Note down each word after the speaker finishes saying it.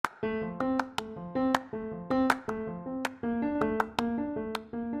Hey,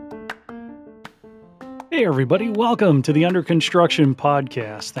 everybody, welcome to the Under Construction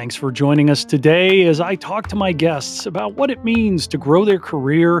Podcast. Thanks for joining us today as I talk to my guests about what it means to grow their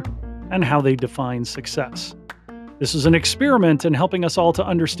career and how they define success. This is an experiment in helping us all to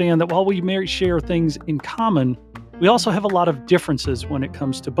understand that while we may share things in common, we also have a lot of differences when it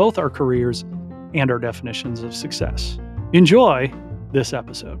comes to both our careers and our definitions of success. Enjoy this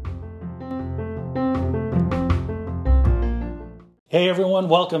episode. Hey everyone,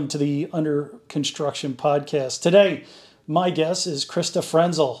 welcome to the Under Construction Podcast. Today, my guest is Krista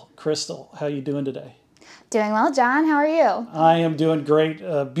Frenzel. Crystal, how are you doing today? Doing well, John. How are you? I am doing great.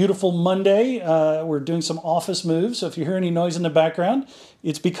 Beautiful Monday. We're doing some office moves, so if you hear any noise in the background,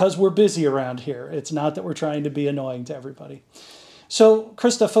 it's because we're busy around here. It's not that we're trying to be annoying to everybody. So,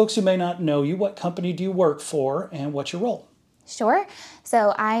 Krista, folks who may not know you, what company do you work for and what's your role? Sure.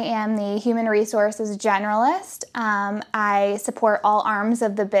 So I am the Human Resources Generalist. I support all arms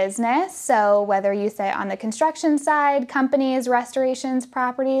of the business. So whether you sit on the construction side, companies, restorations,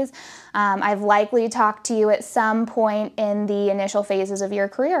 properties, I've likely talked to you at some point in the initial phases of your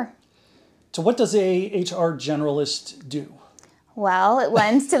career. So what does a HR generalist do? Well, it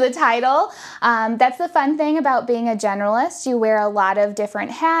lends to the title. That's the fun thing about being a generalist. You wear a lot of different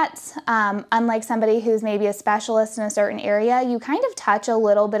hats. Unlike somebody who's maybe a specialist in a certain area, you kind of touch a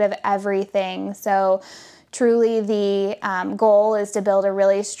little bit of everything. So truly the goal is to build a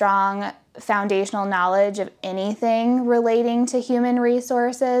really strong foundational knowledge of anything relating to human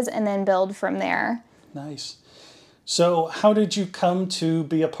resources and then build from there. Nice. So how did you come to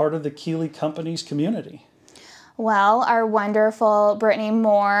be a part of the Keeley Companies community? Well, our wonderful Brittany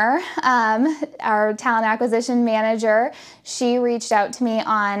Moore, our talent acquisition manager, she reached out to me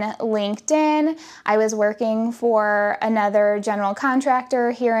on LinkedIn. I was working for another general contractor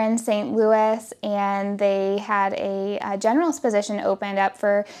here in St. Louis, and they had a generalist position opened up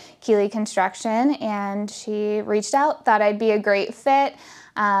for Keeley Construction, and she reached out, thought I'd be a great fit.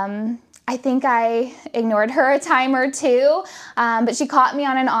 I think I ignored her a time or two, but she caught me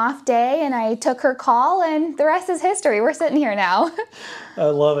on an off day and I took her call and the rest is history. We're sitting here now. I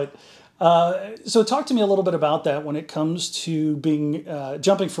love it. So talk to me a little bit about that when it comes to being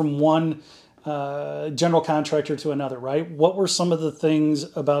jumping from one general contractor to another, right? What were some of the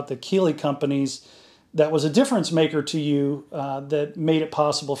things about the Keeley Companies that was a difference maker to you that made it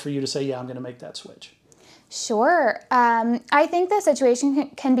possible for you to say, yeah, I'm going to make that switch? Sure. I think the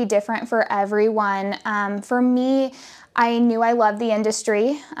situation can be different for everyone. For me, I knew I loved the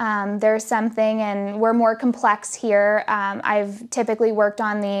industry. There's something, and we're more complex here. I've typically worked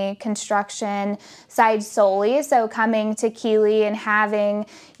on the construction side solely, so coming to Keeley and having,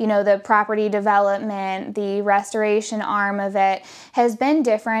 the property development, the restoration arm of it has been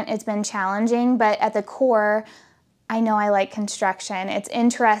different. It's been challenging, but at the core, I know I like construction. It's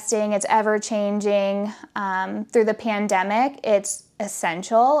interesting, it's ever-changing. Through the pandemic, it's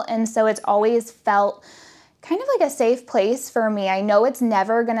essential, and so it's always felt kind of like a safe place for me. I know it's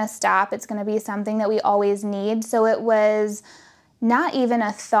never gonna stop. It's gonna be something that we always need, so it was not even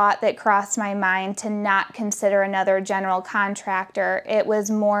a thought that crossed my mind to not consider another general contractor. It was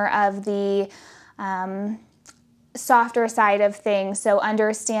more of the softer side of things. So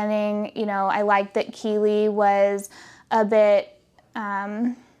understanding, I liked that Keeley was a bit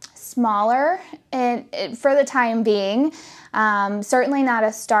smaller for the time being. Certainly not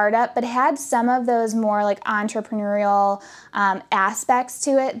a startup, but had some of those more like entrepreneurial aspects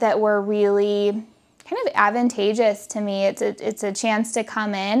to it that were really kind of advantageous to me. It's a chance to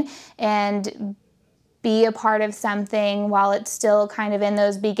come in and be a part of something while it's still kind of in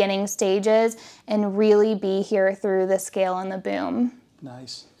those beginning stages and really be here through the scale and the boom.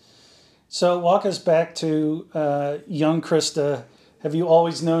 Nice. So walk us back to young Krista. Have you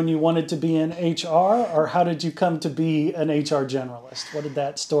always known you wanted to be in HR, or how did you come to be an HR generalist? What did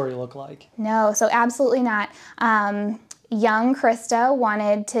that story look like? No, so absolutely not. Young Krista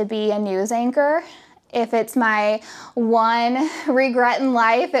wanted to be a news anchor. If it's my one regret in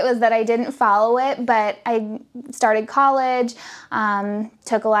life, it was that I didn't follow it, but I started college,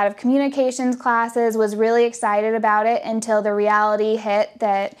 took a lot of communications classes, was really excited about it until the reality hit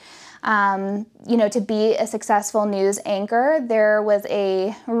that, to be a successful news anchor, there was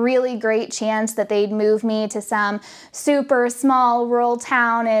a really great chance that they'd move me to some super small rural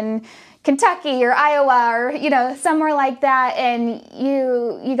town in Kentucky or Iowa or, somewhere like that, and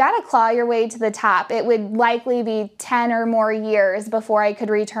you got to claw your way to the top. It would likely be 10 or more years before I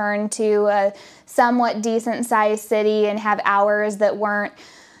could return to a somewhat decent sized city and have hours that weren't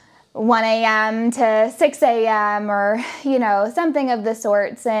 1 a.m. to 6 a.m. or, something of the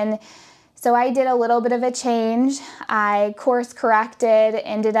sorts. And so I did a little bit of a change. I course corrected,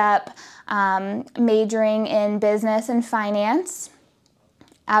 ended up majoring in business and finance.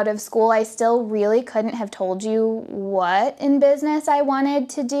 Out of school, I still really couldn't have told you what in business I wanted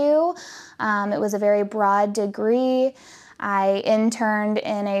to do. It was a very broad degree. I interned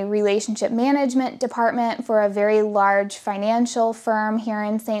in a relationship management department for a very large financial firm here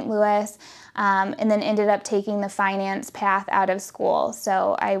in St. Louis, and then ended up taking the finance path out of school.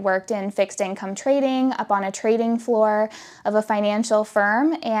 So I worked in fixed income trading up on a trading floor of a financial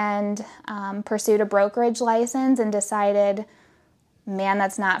firm and pursued a brokerage license and decided, man,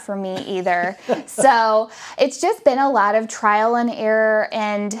 that's not for me either. So it's just been a lot of trial and error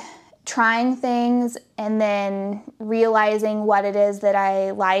and trying things and then realizing what it is that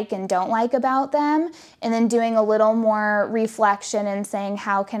I like and don't like about them, and then doing a little more reflection and saying,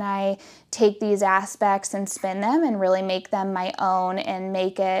 how can I take these aspects and spin them and really make them my own and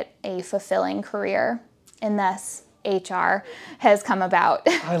make it a fulfilling career. And thus HR has come about.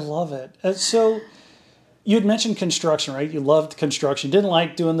 I love it. So you had mentioned construction, right? You loved construction, didn't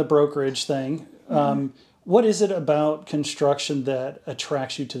like doing the brokerage thing. What is it about construction that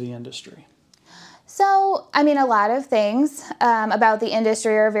attracts you to the industry? So, a lot of things about the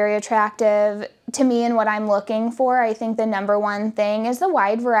industry are very attractive to me and what I'm looking for. I think the number one thing is the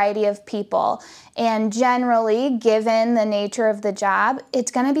wide variety of people. And generally, given the nature of the job,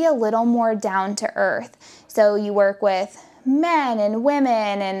 it's going to be a little more down to earth. So you work with men and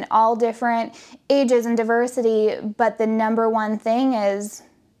women and all different ages and diversity, but the number one thing is,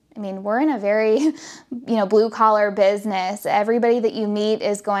 we're in a very, blue-collar business. Everybody that you meet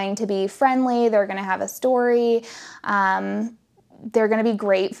is going to be friendly. They're going to have a story. They're going to be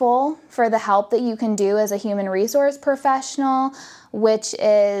grateful for the help that you can do as a human resource professional, which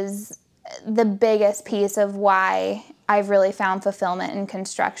is the biggest piece of why I've really found fulfillment in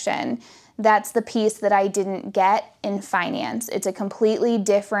construction. That's the piece that I didn't get in finance. It's a completely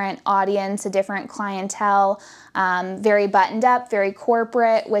different audience, a different clientele, very buttoned up, very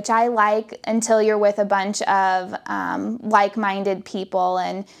corporate, which I like until you're with a bunch of like-minded people,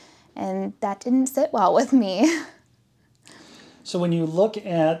 and that didn't sit well with me. So when you look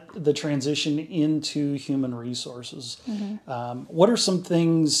at the transition into human resources, what are some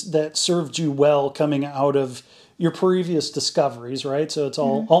things that served you well coming out of your previous discoveries, right? So it's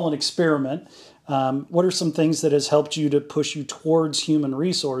all an experiment. What are some things that has helped you to push you towards human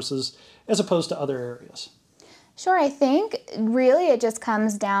resources as opposed to other areas? Sure, I think really it just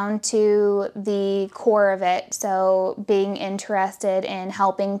comes down to the core of it. So being interested in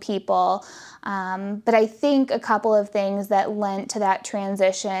helping people. But I think a couple of things that lent to that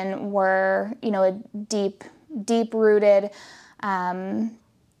transition were, a deep-rooted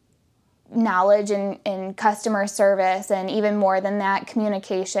knowledge in customer service, and even more than that,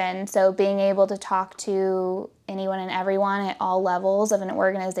 communication. So being able to talk to anyone and everyone at all levels of an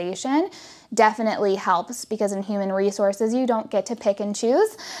organization definitely helps, because in human resources you don't get to pick and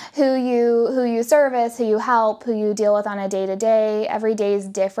choose who you service, who you help, who you deal with on a day-to-day. Every day is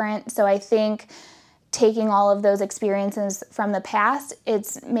different. So I think taking all of those experiences from the past,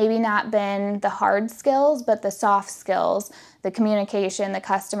 it's maybe not been the hard skills, but the soft skills, the communication, the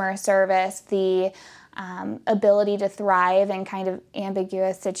customer service, the ability to thrive in kind of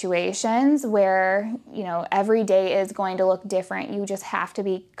ambiguous situations where, every day is going to look different. You just have to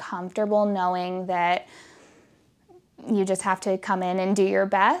be comfortable knowing that you just have to come in and do your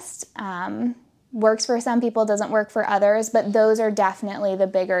best. Works for some people, doesn't work for others, but those are definitely the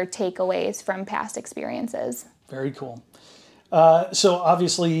bigger takeaways from past experiences. Very cool. So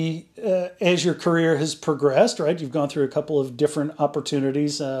obviously, as your career has progressed, right, you've gone through a couple of different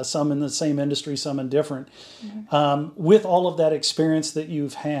opportunities, some in the same industry, some in different. With all of that experience that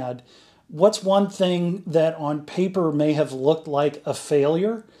you've had, what's one thing that on paper may have looked like a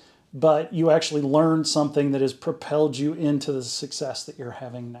failure, but you actually learned something that has propelled you into the success that you're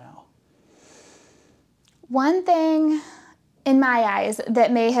having now? One thing in my eyes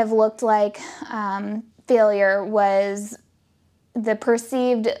that may have looked like failure was the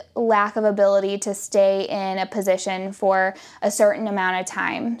perceived lack of ability to stay in a position for a certain amount of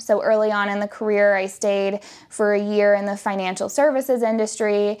time. So early on in the career, I stayed for a year in the financial services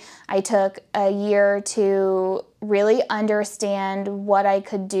industry. I took a year to really understand what I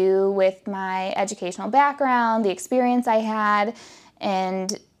could do with my educational background, the experience I had,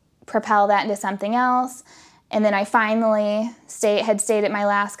 and propel that into something else. And then I finally had stayed at my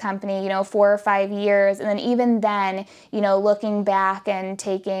last company, 4 or 5 years. And then even then, looking back and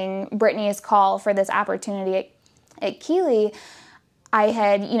taking Brittany's call for this opportunity at Keeley, I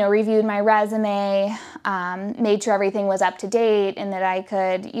had, reviewed my resume, made sure everything was up to date, and that I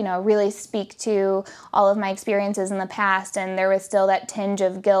could, really speak to all of my experiences in the past. And there was still that tinge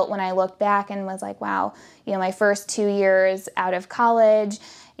of guilt when I looked back and was like, wow, my first 2 years out of college,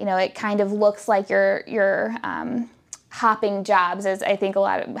 it kind of looks like you're hopping jobs, as I think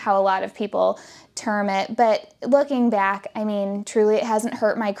how a lot of people term it. But looking back, I mean, truly, it hasn't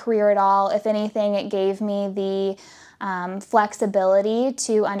hurt my career at all. If anything, it gave me the flexibility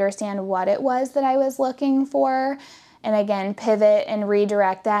to understand what it was that I was looking for, and again, pivot and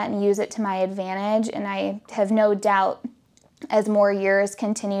redirect that and use it to my advantage. And I have no doubt, as more years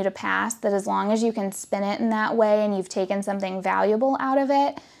continue to pass, that as long as you can spin it in that way and you've taken something valuable out of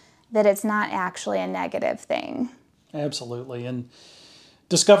it, that it's not actually a negative thing. Absolutely. And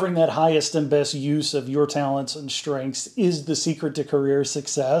discovering that highest and best use of your talents and strengths is the secret to career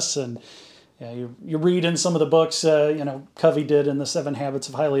success. And you read in some of the books, Covey did in the 7 Habits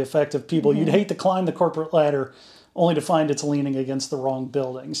of Highly Effective People, you'd hate to climb the corporate ladder only to find it's leaning against the wrong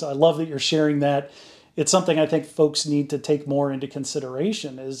building. So I love that you're sharing that. It's something I think folks need to take more into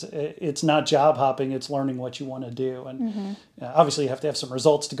consideration. Is it's not job hopping, it's learning what you want to do. And obviously you have to have some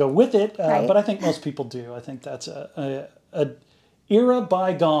results to go with it, Right. but I think most people do. I think that's a era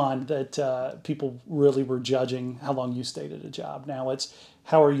bygone that people really were judging how long you stayed at a job. Now it's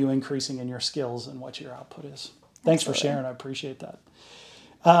how are you increasing in your skills and what your output is. Thanks for sharing. I appreciate that.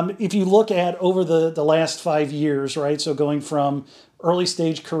 If you look at over the last 5 years, right, so going from early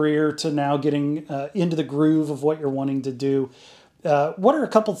stage career to now getting into the groove of what you're wanting to do, what are a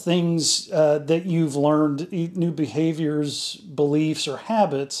couple things that you've learned, new behaviors, beliefs, or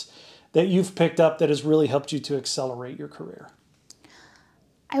habits that you've picked up that has really helped you to accelerate your career?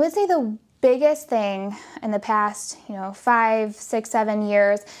 I would say the biggest thing in the past, 5, 6, 7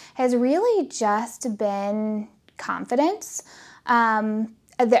 years has really just been confidence.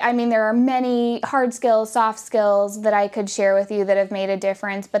 There are many hard skills, soft skills that I could share with you that have made a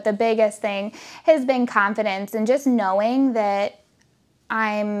difference, but the biggest thing has been confidence and just knowing that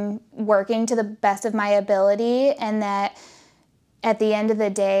I'm working to the best of my ability, and that at the end of the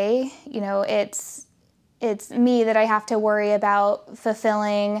day, it's me that I have to worry about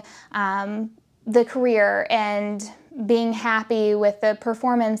fulfilling the career and being happy with the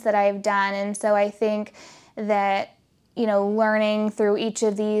performance that I've done. And so I think that, learning through each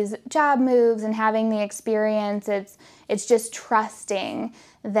of these job moves and having the experience, it's just trusting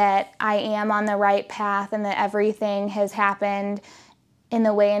that I am on the right path and that everything has happened in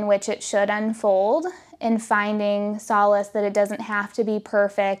the way in which it should unfold, and finding solace that it doesn't have to be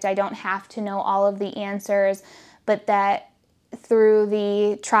perfect. I don't have to know all of the answers, but that through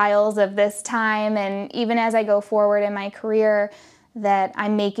the trials of this time, and even as I go forward in my career, that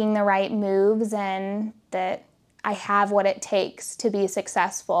I'm making the right moves and that I have what it takes to be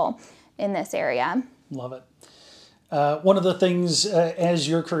successful in this area. Love it. One of the things as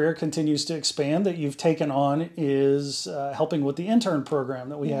your career continues to expand that you've taken on is helping with the intern program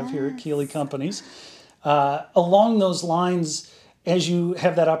that we have here at Keeley Companies. Along those lines, as you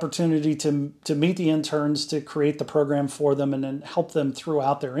have that opportunity to meet the interns, to create the program for them and then help them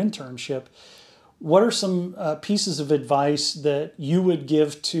throughout their internship, what are some pieces of advice that you would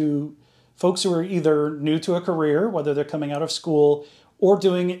give to folks who are either new to a career, whether they're coming out of school or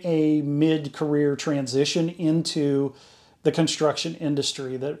doing a mid-career transition into the construction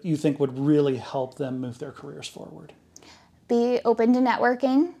industry, that you think would really help them move their careers forward? Be open to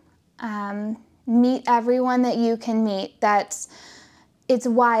networking. Meet everyone that you can meet. It's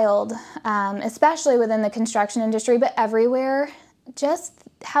wild, especially within the construction industry, but everywhere, just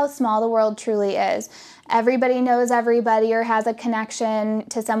how small the world truly is. Everybody knows everybody or has a connection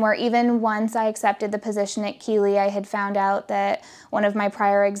to somewhere. Even once I accepted the position at Keeley, I had found out that one of my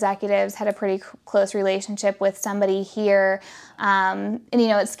prior executives had a pretty close relationship with somebody here. And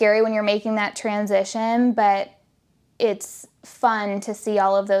it's scary when you're making that transition, but it's fun to see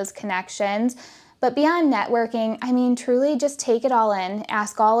all of those connections. But beyond networking, truly just take it all in.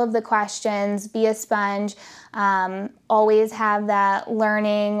 Ask all of the questions, be a sponge, always have that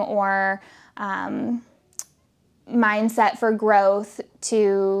learning or mindset for growth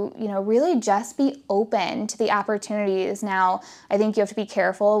to, really just be open to the opportunities. Now, I think you have to be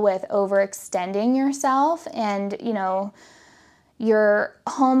careful with overextending yourself, and, your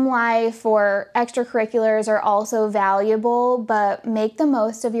home life or extracurriculars are also valuable, but make the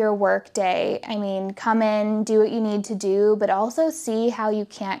most of your work day. Come in, do what you need to do, but also see how you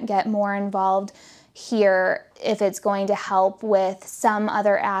can't get more involved hear if it's going to help with some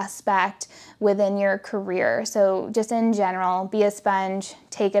other aspect within your career. So just in general, be a sponge,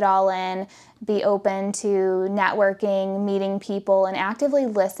 take it all in, be open to networking, meeting people, and actively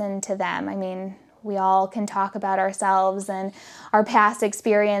listen to them. I mean, we all can talk about ourselves and our past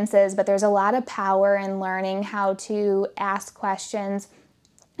experiences, but there's a lot of power in learning how to ask questions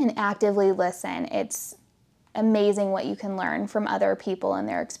and actively listen. It's amazing what you can learn from other people and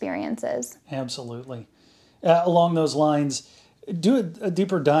their experiences. Absolutely. Along those lines, do a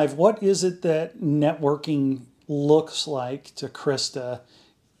deeper dive. What is it that networking looks like to Krista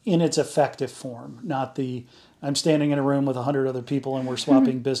in its effective form? Not the I'm standing in a room with 100 other people and we're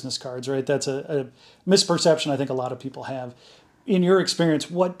swapping business cards, right? That's a misperception I think a lot of people have. In your experience,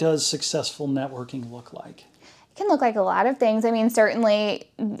 what does successful networking look like? It can look like a lot of things. I mean, certainly,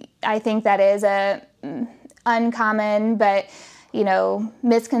 I think that is a uncommon, but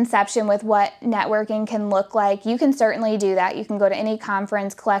misconception with what networking can look like. You can certainly do that. You can go to any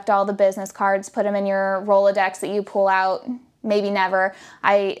conference, collect all the business cards, put them in your Rolodex that you pull out. Maybe never.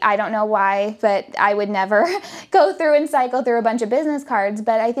 I don't know why, but I would never go through and cycle through a bunch of business cards.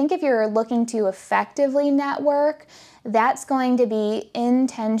 But I think if you're looking to effectively network, that's going to be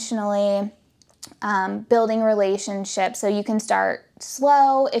intentionally building relationships. So you can start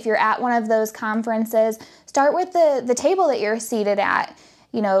slow. If you're at one of those conferences, start with the table that you're seated at.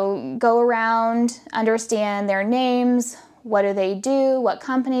 Go around, understand their names. What do they do? What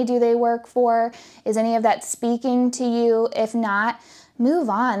company do they work for? Is any of that speaking to you? If not, move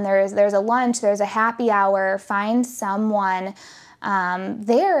on. There's a lunch, there's a happy hour. Find someone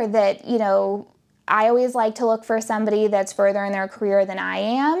there that, I always like to look for somebody that's further in their career than I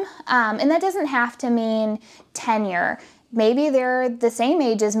am. And that doesn't have to mean tenure. Maybe they're the same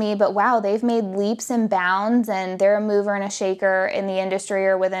age as me, but wow, they've made leaps and bounds and they're a mover and a shaker in the industry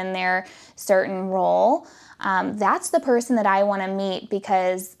or within their certain role. That's the person that I want to meet,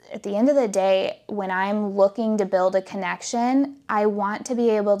 because at the end of the day, when I'm looking to build a connection, I want to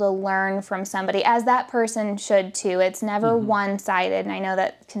be able to learn from somebody, as that person should too. It's never one-sided, and I know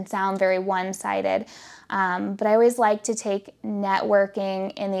that can sound very one-sided, but I always like to take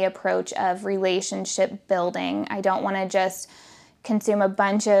networking in the approach of relationship building. I don't want to just consume a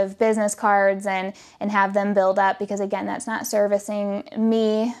bunch of business cards and have them build up, because again, that's not servicing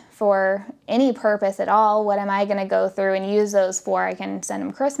me for any purpose at all. What am I going to go through and use those for? I can send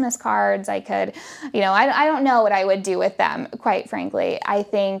them Christmas cards. I could, I don't know what I would do with them, quite frankly. I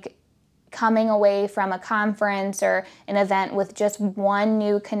think coming away from a conference or an event with just one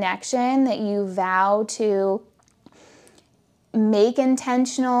new connection that you vow to make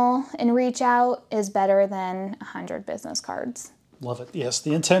intentional and reach out is better than 100 business cards. Love it. Yes,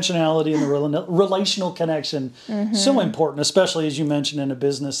 the intentionality and the relational connection, so important, especially as you mentioned in a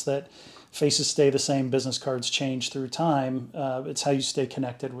business that faces stay the same, business cards change through time. It's how you stay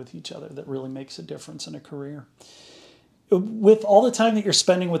connected with each other that really makes a difference in a career. With all the time that you're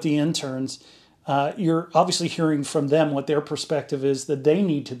spending with the interns, you're obviously hearing from them what their perspective is that they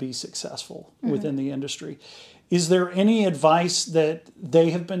need to be successful within the industry. Is there any advice that they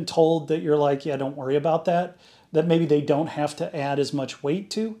have been told that you're like, yeah, don't worry about that maybe they don't have to add as much weight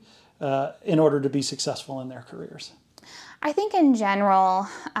to in order to be successful in their careers? I think in general,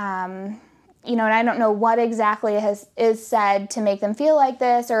 and I don't know what exactly is said to make them feel like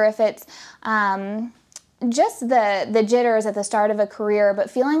this, or if it's just the jitters at the start of a career,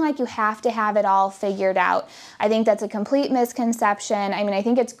 but feeling like you have to have it all figured out. I think that's a complete misconception. I mean, I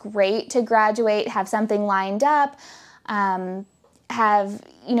think it's great to graduate, have something lined up, have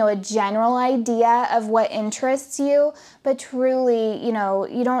a general idea of what interests you, but truly, you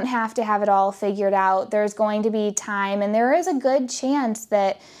don't have to have it all figured out. There's going to be time, and there is a good chance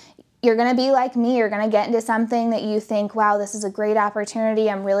that you're going to be like me. You're going to get into something that you think, wow, this is a great opportunity.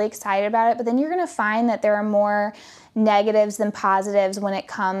 I'm really excited about it. But then you're going to find that there are more negatives than positives when it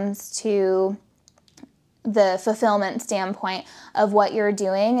comes to the fulfillment standpoint of what you're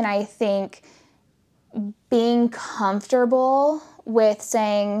doing. And I think being comfortable with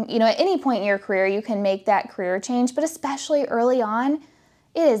saying, at any point in your career, you can make that career change, but especially early on,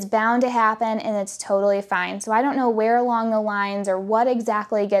 it is bound to happen and it's totally fine. So I don't know where along the lines or what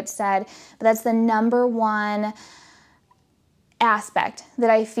exactly gets said, but that's the number one aspect that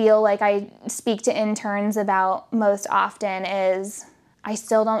I feel like I speak to interns about most often is I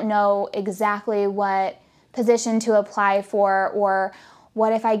still don't know exactly what position to apply for, or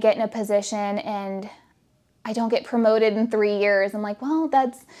what if I get in a position and I don't get promoted in 3 years. I'm like, well,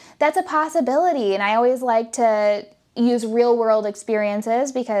 that's a possibility. And I always like to use real world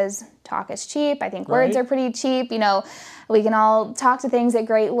experiences because talk is cheap. I think words are pretty cheap. We can all talk to things at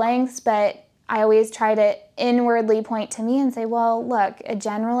great lengths, but I always try to inwardly point to me and say, well, look, a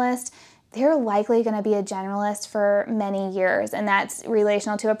generalist, they're likely going to be a generalist for many years, and that's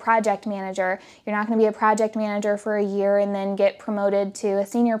relational to a project manager. You're not going to be a project manager for a year and then get promoted to a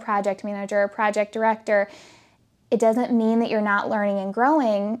senior project manager or project director. It doesn't mean that you're not learning and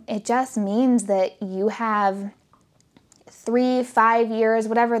growing. It just means that you have 3-5 years,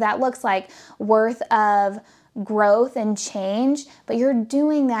 whatever that looks like, worth of growth and change, but you're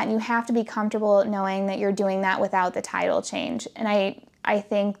doing that, and you have to be comfortable knowing that you're doing that without the title change. And I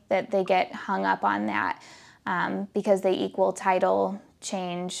think that they get hung up on that because they equal title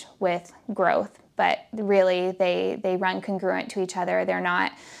change with growth, but really they run congruent to each other. They're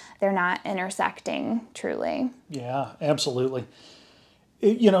not intersecting truly. Yeah, absolutely.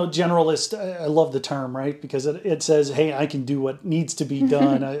 Generalist, I love the term, right? Because it says, hey, I can do what needs to be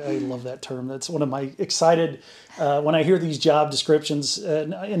done. I love that term. That's one of my excited, when I hear these job descriptions,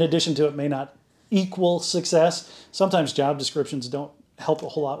 in addition to it may not equal success, sometimes job descriptions don't help a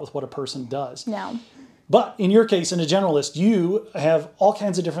whole lot with what a person does. No. But in your case, in a generalist, you have all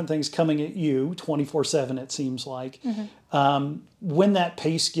kinds of different things coming at you 24/7, it seems like. When that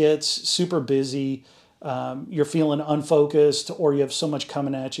pace gets super busy, you're feeling unfocused, or you have so much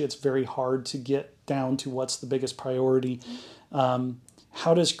coming at you, it's very hard to get down to what's the biggest priority.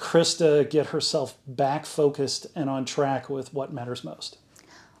 How does Krista get herself back focused and on track with what matters most?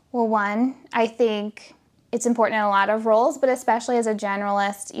 Well, one, I think it's important in a lot of roles, but especially as a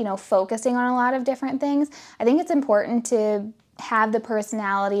generalist, focusing on a lot of different things. I think it's important to have the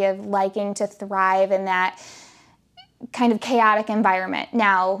personality of liking to thrive in that kind of chaotic environment.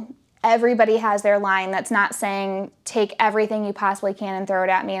 Now, everybody has their line. That's not saying take everything you possibly can and throw it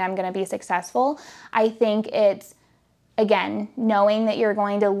at me and I'm going to be successful. I think it's, again, knowing that you're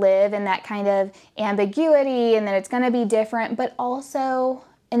going to live in that kind of ambiguity and that it's going to be different, but also,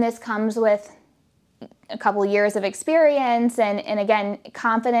 and this comes with a couple of years of experience and again,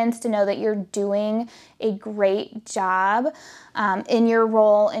 confidence to know that you're doing a great job in your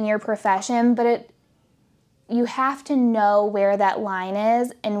role, in your profession, but you have to know where that line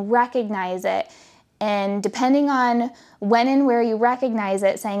is and recognize it. And depending on when and where you recognize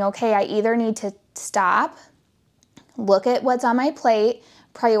it, saying, okay, I either need to stop, look at what's on my plate,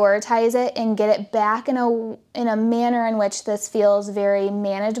 prioritize it, and get it back in a manner in which this feels very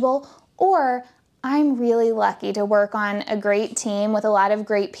manageable, or I'm really lucky to work on a great team with a lot of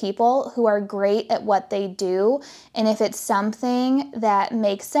great people who are great at what they do. And if it's something that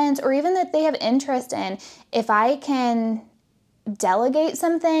makes sense, or even that they have interest in, if I can delegate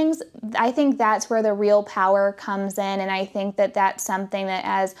some things, I think that's where the real power comes in. And I think that that's something that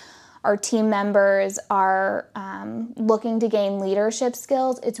as our team members are looking to gain leadership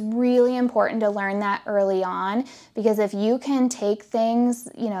skills, it's really important to learn that early on, because if you can take things,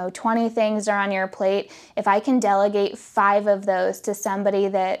 20 things are on your plate, if I can delegate 5 of those to somebody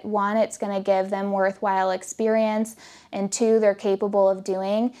that, 1, it's going to give them worthwhile experience, and 2, they're capable of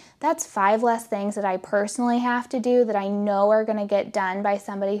doing, that's 5 less things that I personally have to do that I know are going to get done by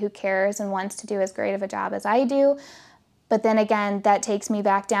somebody who cares and wants to do as great of a job as I do. But then again, that takes me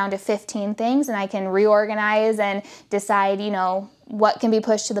back down to 15 things, and I can reorganize and decide, what can be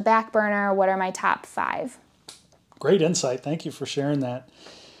pushed to the back burner, what are my top 5. Great insight. Thank you for sharing that.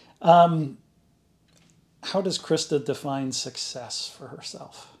 How does Krista define success for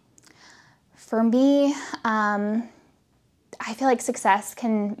herself? For me, I feel like success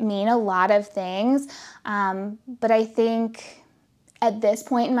can mean a lot of things, but I think at this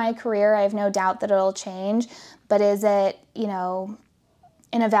point in my career, I have no doubt that it'll change. But is it,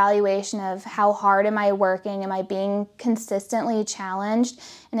 an evaluation of how hard am I working? Am I being consistently challenged?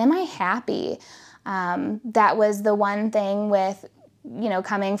 And am I happy? That was the one thing with,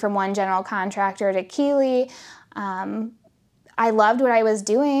 coming from one general contractor to Keeley. I loved what I was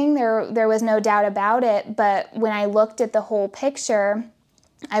doing. There was no doubt about it. But when I looked at the whole picture,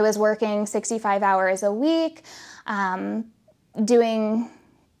 I was working 65 hours a week, doing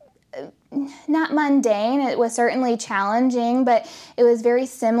not mundane, it was certainly challenging, but it was very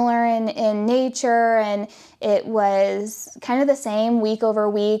similar in nature, and it was kind of the same week over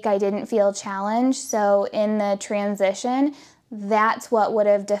week. I didn't feel challenged. So in the transition, that's what would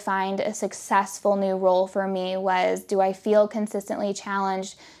have defined a successful new role for me was, do I feel consistently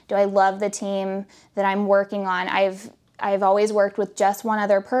challenged? Do I love the team that I'm working on? I've always worked with just one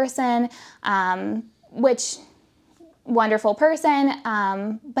other person, which wonderful person,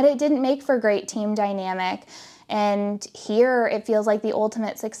 but it didn't make for great team dynamic. And here it feels like the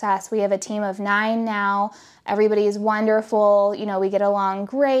ultimate success. We have a team of 9 now. Everybody is wonderful. We get along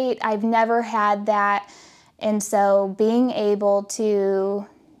great. I've never had that. And so being able to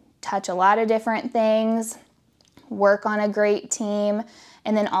touch a lot of different things, work on a great team,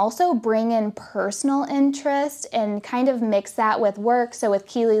 and then also bring in personal interest and kind of mix that with work. So with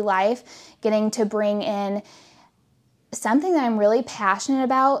Keeley Life, getting to bring in something that I'm really passionate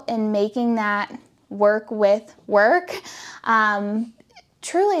about and making that work with work.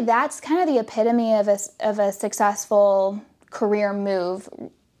 Truly, that's kind of the epitome of a successful career move,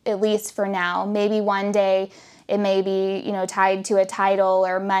 at least for now. Maybe one day it may be, tied to a title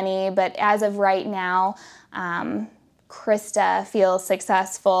or money, but as of right now, Krista feels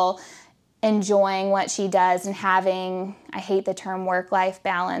successful enjoying what she does and having, I hate the term work-life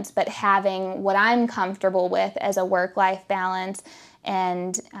balance, but having what I'm comfortable with as a work-life balance,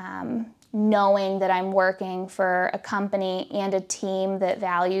 and knowing that I'm working for a company and a team that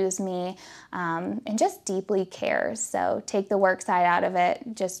values me and just deeply cares. So take the work side out of it,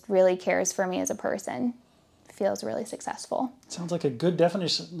 just really cares for me as a person. Feels really successful. Sounds like a good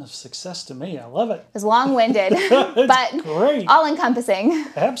definition of success to me. I love it. It was long-winded, but great. All-encompassing.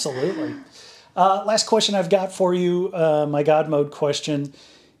 Absolutely. Last question I've got for you, my God mode question.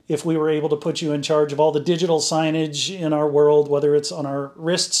 If we were able to put you in charge of all the digital signage in our world, whether it's on our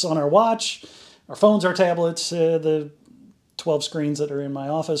wrists, on our watch, our phones, our tablets, the 12 screens that are in my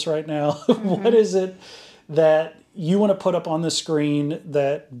office right now, what is it that you want to put up on the screen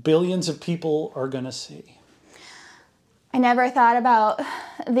that billions of people are going to see? I never thought about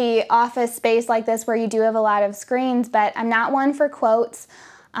the office space like this where you do have a lot of screens, but I'm not one for quotes.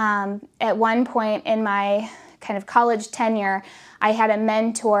 At one point in my kind of college tenure, I had a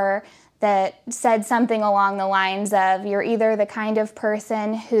mentor that said something along the lines of, you're either the kind of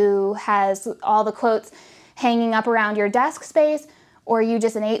person who has all the quotes hanging up around your desk space, or you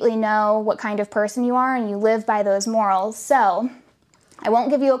just innately know what kind of person you are and you live by those morals. So I won't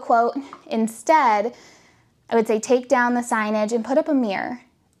give you a quote. Instead, I would say take down the signage and put up a mirror.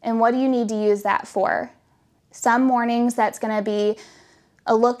 And what do you need to use that for? Some mornings that's going to be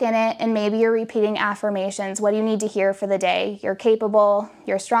a look in it, and maybe you're repeating affirmations. What do you need to hear for the day? You're capable,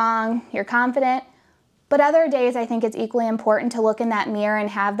 you're strong, you're confident. But other days, I think it's equally important to look in that mirror and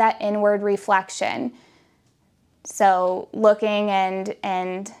have that inward reflection. So looking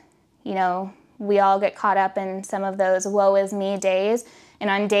and we all get caught up in some of those woe is me days. And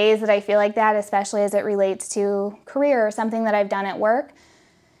on days that I feel like that, especially as it relates to career or something that I've done at work,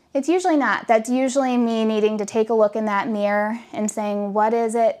 it's usually not. That's usually me needing to take a look in that mirror and saying, what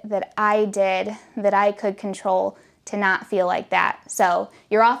is it that I did that I could control to not feel like that? So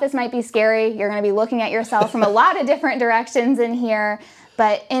your office might be scary. You're going to be looking at yourself from a lot of different directions in here.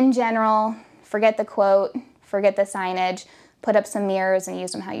 But in general, forget the quote, forget the signage, put up some mirrors and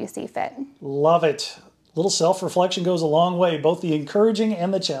use them how you see fit. Love it. A little self-reflection goes a long way, both the encouraging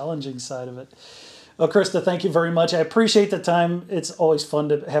and the challenging side of it. Well, Krista, thank you very much. I appreciate the time. It's always fun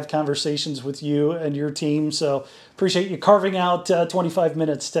to have conversations with you and your team. So appreciate you carving out 25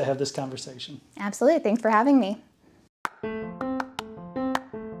 minutes to have this conversation. Absolutely. Thanks for having me.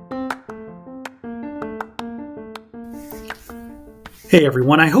 Hey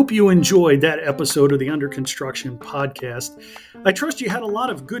everyone, I hope you enjoyed that episode of the Under Construction podcast. I trust you had a lot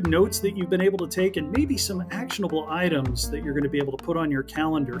of good notes that you've been able to take and maybe some actionable items that you're going to be able to put on your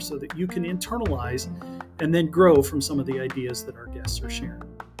calendar so that you can internalize and then grow from some of the ideas that our guests are sharing.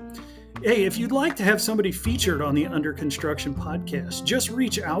 Hey, if you'd like to have somebody featured on the Under Construction podcast, just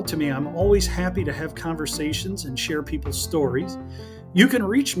reach out to me. I'm always happy to have conversations and share people's stories. You can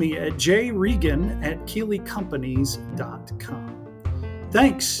reach me at jregan@keeleycompanies.com.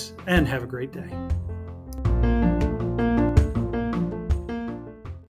 Thanks, and have a great day.